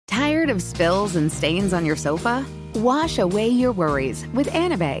of spills and stains on your sofa? Wash away your worries with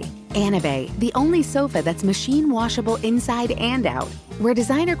Anabay. Anabay, the only sofa that's machine washable inside and out, where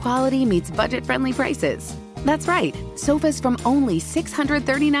designer quality meets budget-friendly prices. That's right, sofas from only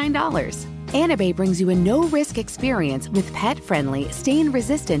 $639. Anabay brings you a no-risk experience with pet-friendly,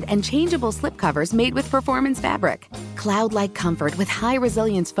 stain-resistant, and changeable slipcovers made with performance fabric, cloud-like comfort with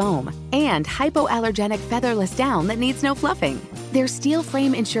high-resilience foam, and hypoallergenic featherless down that needs no fluffing. Their steel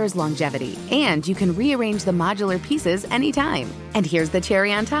frame ensures longevity, and you can rearrange the modular pieces anytime. And here's the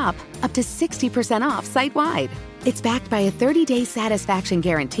cherry on top, up to 60% off site-wide. It's backed by a 30-day satisfaction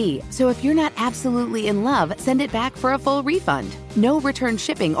guarantee, so if you're not absolutely in love, send it back for a full refund. No return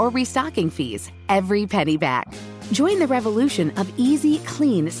shipping or restocking fees. Every penny back. Join the revolution of easy,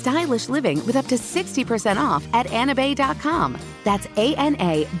 clean, stylish living with up to 60% off at anabay.com. That's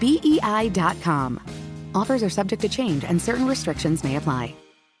ANABEI.com. Offers are subject to change and certain restrictions may apply.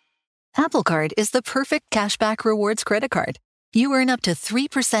 Apple Card is the perfect cashback rewards credit card. You earn up to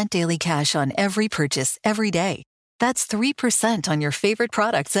 3% daily cash on every purchase every day. That's 3% on your favorite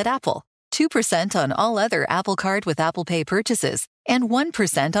products at Apple, 2% on all other Apple Card with Apple Pay purchases, and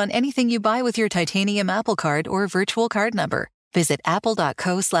 1% on anything you buy with your titanium Apple Card or virtual card number. Visit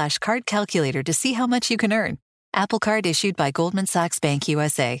apple.co/card calculator to see how much you can earn. Apple Card issued by Goldman Sachs Bank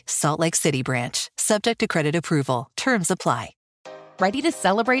USA, Salt Lake City branch. Subject to credit approval. Terms apply. Ready to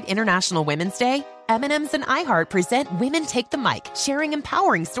celebrate International Women's Day? M&M's and iHeart present Women Take the Mic, sharing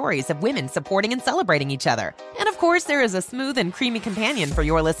empowering stories of women supporting and celebrating each other. And of course, there is a smooth and creamy companion for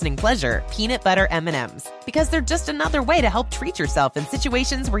your listening pleasure, peanut butter M&M's. Because they're just another way to help treat yourself in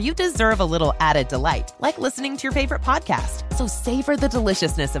situations where you deserve a little added delight, like listening to your favorite podcast. So savor the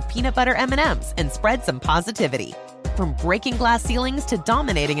deliciousness of peanut butter M&M's and spread some positivity. From breaking glass ceilings to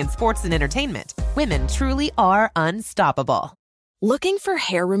dominating in sports and entertainment, women truly are unstoppable. Looking for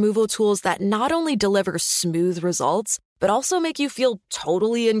hair removal tools that not only deliver smooth results, but also make you feel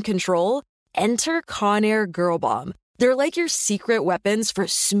totally in control? Enter Conair Girl Bomb. They're like your secret weapons for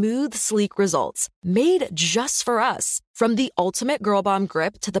smooth, sleek results, made just for us. From the ultimate Girl Bomb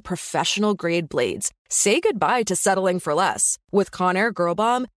grip to the professional-grade blades, say goodbye to settling for less. With Conair Girl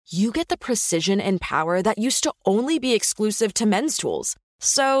Bomb, you get the precision and power that used to only be exclusive to men's tools.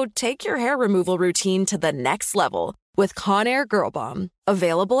 So take your hair removal routine to the next level with Conair Girl Bomb,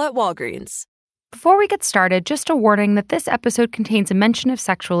 available at Walgreens. Before we get started, just a warning that this episode contains a mention of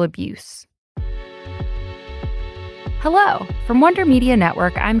sexual abuse. Hello, from Wonder Media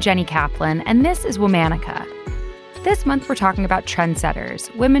Network, I'm Jenny Kaplan, and this is Womanica. This month we're talking about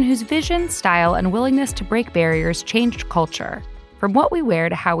trendsetters, women whose vision, style, and willingness to break barriers changed culture, from what we wear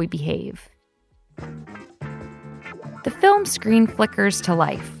to how we behave. The film screen flickers to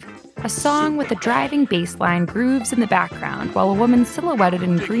life. A song with a driving bass line grooves in the background while a woman silhouetted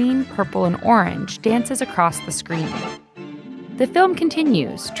in green, purple, and orange dances across the screen. The film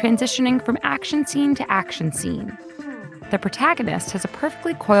continues, transitioning from action scene to action scene. The protagonist has a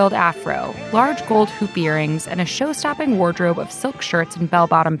perfectly coiled afro, large gold hoop earrings, and a show-stopping wardrobe of silk shirts and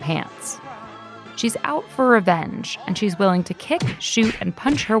bell-bottom pants. She's out for revenge, and she's willing to kick, shoot, and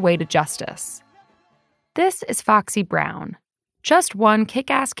punch her way to justice. This is Foxy Brown. Just one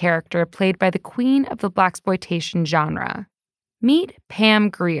kick-ass character played by the queen of the blaxploitation genre. Meet Pam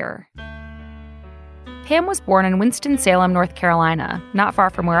Grier. Pam was born in Winston-Salem, North Carolina, not far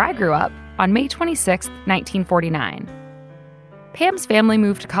from where I grew up, on May 26, 1949. Pam's family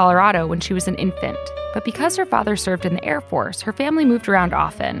moved to Colorado when she was an infant, but because her father served in the Air Force, her family moved around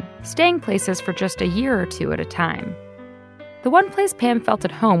often, staying places for just a year or two at a time. The one place Pam felt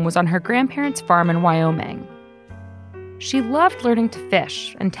at home was on her grandparents' farm in Wyoming. She loved learning to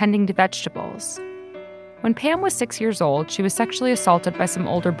fish and tending to vegetables. When Pam was 6 years old, she was sexually assaulted by some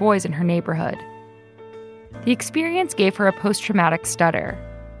older boys in her neighborhood. The experience gave her a post-traumatic stutter.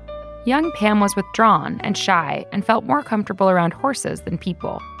 Young Pam was withdrawn and shy and felt more comfortable around horses than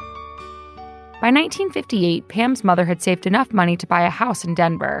people. By 1958, Pam's mother had saved enough money to buy a house in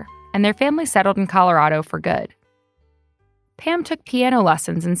Denver, and their family settled in Colorado for good. Pam took piano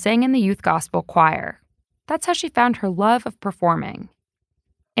lessons and sang in the youth gospel choir. That's how she found her love of performing.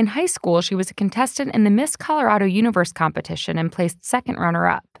 In high school, she was a contestant in the Miss Colorado Universe competition and placed second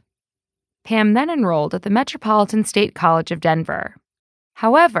runner-up. Pam then enrolled at the Metropolitan State College of Denver.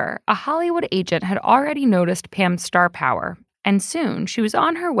 However, a Hollywood agent had already noticed Pam's star power, and soon she was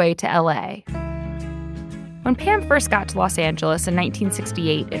on her way to LA. When Pam first got to Los Angeles in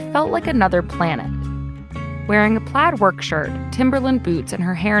 1968, it felt like another planet. Wearing a plaid work shirt, Timberland boots, and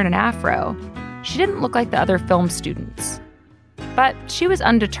her hair in an afro, she didn't look like the other film students. But she was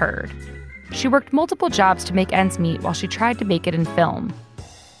undeterred. She worked multiple jobs to make ends meet while she tried to make it in film.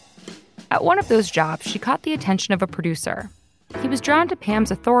 At one of those jobs, she caught the attention of a producer. He was drawn to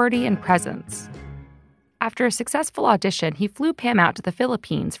Pam's authority and presence. After a successful audition, he flew Pam out to the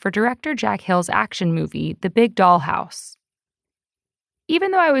Philippines for director Jack Hill's action movie, The Big Dollhouse.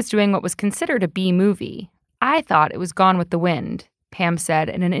 Even though I was doing what was considered a B movie, I thought it was Gone with the Wind, Pam said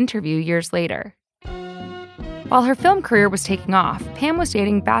in an interview years later. While her film career was taking off, Pam was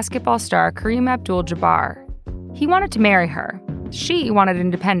dating basketball star Kareem Abdul-Jabbar. He wanted to marry her. She wanted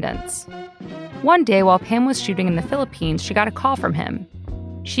independence. One day while Pam was shooting in the Philippines, she got a call from him.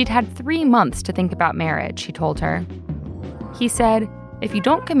 She'd had 3 months to think about marriage, he told her. He said, "If you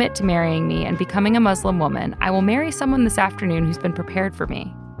don't commit to marrying me and becoming a Muslim woman, I will marry someone this afternoon who's been prepared for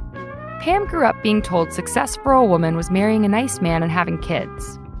me." Pam grew up being told success for a woman was marrying a nice man and having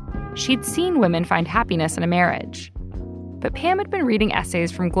kids. She'd seen women find happiness in a marriage. But Pam had been reading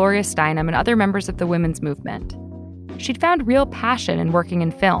essays from Gloria Steinem and other members of the women's movement. She'd found real passion in working in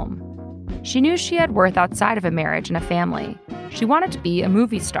film. She knew she had worth outside of a marriage and a family. She wanted to be a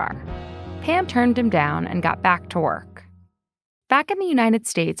movie star. Pam turned him down and got back to work. Back in the United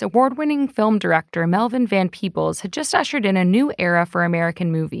States, award-winning film director Melvin Van Peebles had just ushered in a new era for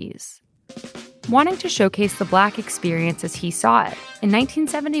American movies. Wanting to showcase the Black experience as he saw it, in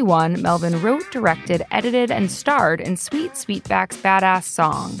 1971, Melvin wrote, directed, edited, and starred in Sweet Sweetback's Badass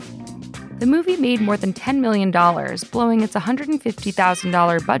Song. The movie made more than $10 million, blowing its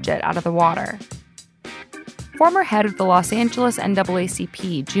 $150,000 budget out of the water. Former head of the Los Angeles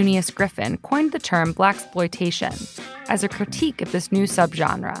NAACP, Junius Griffin, coined the term blaxploitation as a critique of this new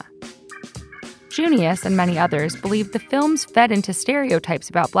subgenre. Junius and many others believed the films fed into stereotypes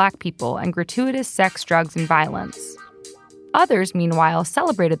about Black people and gratuitous sex, drugs, and violence. Others, meanwhile,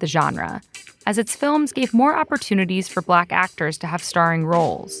 celebrated the genre, as its films gave more opportunities for Black actors to have starring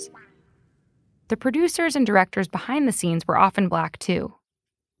roles. The producers and directors behind the scenes were often Black, too.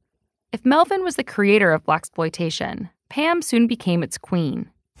 If Melvin was the creator of blaxploitation, Pam soon became its queen.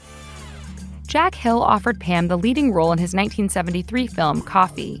 Jack Hill offered Pam the leading role in his 1973 film,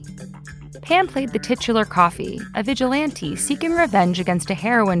 Coffee. Pam played the titular Coffee, a vigilante seeking revenge against a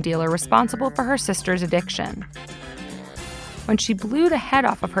heroin dealer responsible for her sister's addiction. When she blew the head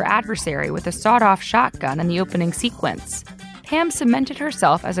off of her adversary with a sawed-off shotgun in the opening sequence, Pam cemented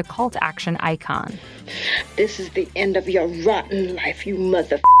herself as a cult-action icon. "This is the end of your rotten life, you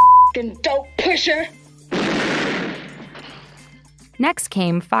motherfucking dope pusher!" Next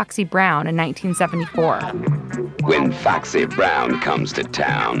came Foxy Brown in 1974. When Foxy Brown comes to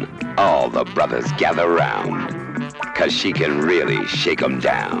town, all the brothers gather round, 'cause she can really shake 'em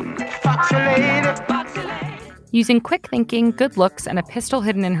down. Foxy lady. Using quick thinking, good looks, and a pistol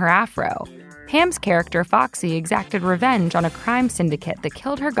hidden in her afro, Pam's character, Foxy, exacted revenge on a crime syndicate that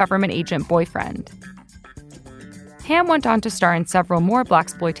killed her government agent boyfriend. Pam went on to star in several more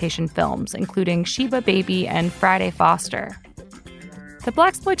blaxploitation films, including Sheba Baby and Friday Foster. The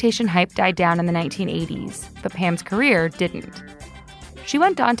blaxploitation hype died down in the 1980s, but Pam's career didn't. She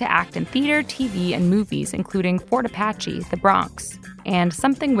went on to act in theater, TV, and movies, including Fort Apache, The Bronx, and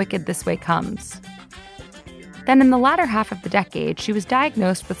Something Wicked This Way Comes. Then in the latter half of the decade, she was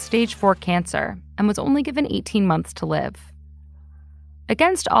diagnosed with stage 4 cancer and was only given 18 months to live.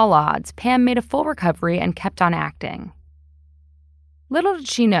 Against all odds, Pam made a full recovery and kept on acting. Little did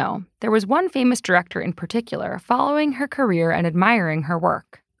she know, there was one famous director in particular following her career and admiring her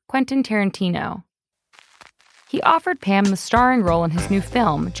work, Quentin Tarantino. He offered Pam the starring role in his new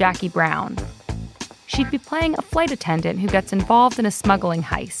film, Jackie Brown. She'd be playing a flight attendant who gets involved in a smuggling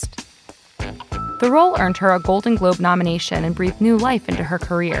heist. The role earned her a Golden Globe nomination and breathed new life into her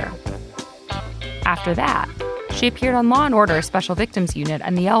career. After that, she appeared on Law & Order Special Victims Unit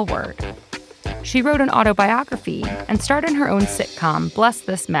and The L Word. She wrote an autobiography and starred in her own sitcom, Bless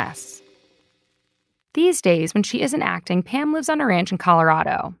This Mess. These days, when she isn't acting, Pam lives on a ranch in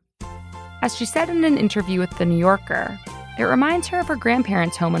Colorado. As she said in an interview with The New Yorker, it reminds her of her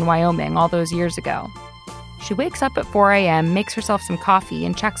grandparents' home in Wyoming all those years ago. She wakes up at 4 a.m., makes herself some coffee,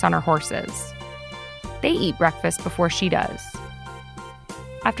 and checks on her horses. They eat breakfast before she does.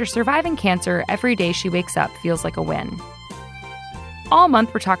 After surviving cancer, every day she wakes up feels like a win. All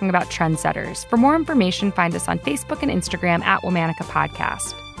month, we're talking about Trendsetters. For more information, find us on Facebook and Instagram at Womanica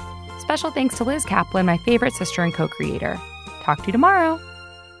Podcast. Special thanks to Liz Kaplan, my favorite sister and co-creator. Talk to you tomorrow.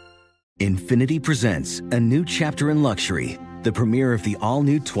 Infinity presents a new chapter in luxury, the premiere of the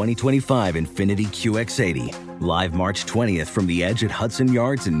all-new 2025 Infinity QX80, live March 20th from the Edge at Hudson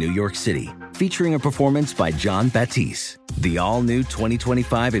Yards in New York City, featuring a performance by John Batiste. The all-new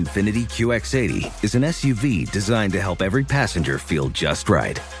 2025 Infiniti QX80 is an SUV designed to help every passenger feel just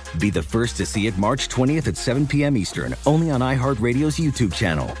right. Be the first to see it March 20th at 7 p.m. Eastern, only on iHeartRadio's YouTube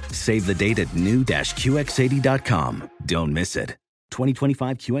channel. Save the date at new-QX80.com. Don't miss it.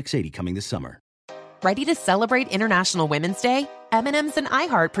 2025 QX80 coming this summer. Ready to celebrate International Women's Day? M&M's and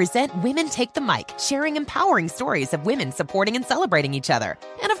iHeart present Women Take the Mic, sharing empowering stories of women supporting and celebrating each other.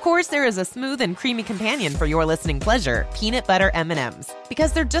 And of course, there is a smooth and creamy companion for your listening pleasure, peanut butter M&M's.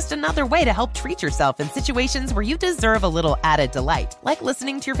 Because they're just another way to help treat yourself in situations where you deserve a little added delight, like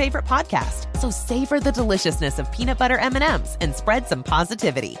listening to your favorite podcast. So savor the deliciousness of peanut butter M&M's and spread some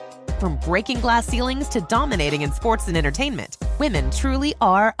positivity. From breaking glass ceilings to dominating in sports and entertainment, women truly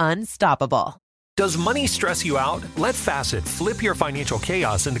are unstoppable. Does money stress you out? Let Facet flip your financial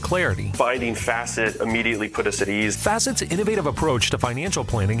chaos into clarity. Finding Facet immediately put us at ease. Facet's innovative approach to financial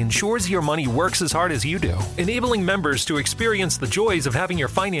planning ensures your money works as hard as you do, enabling members to experience the joys of having your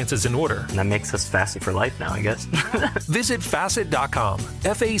finances in order. And that makes us Facet for life now, I guess. Visit Facet.com,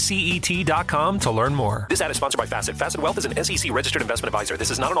 FACET.com to learn more. This ad is sponsored by Facet. Facet Wealth is an SEC registered investment advisor. This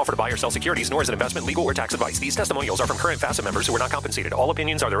is not an offer to buy or sell securities, nor is it investment, legal, or tax advice. These testimonials are from current Facet members who are not compensated. All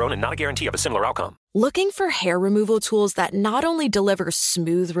opinions are their own and not a guarantee of a similar outcome. Looking for hair removal tools that not only deliver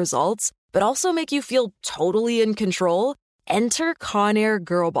smooth results, but also make you feel totally in control? Enter Conair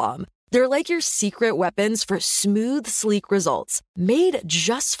Girl Bomb. They're like your secret weapons for smooth, sleek results. Made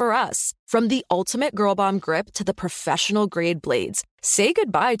just for us. From the ultimate Girl Bomb grip to the professional grade blades, say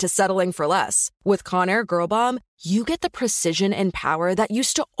goodbye to settling for less. With Conair Girl Bomb, you get the precision and power that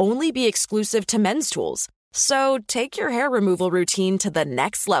used to only be exclusive to men's tools. So take your hair removal routine to the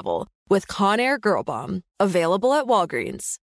next level with Conair Girl Bomb. Available at Walgreens.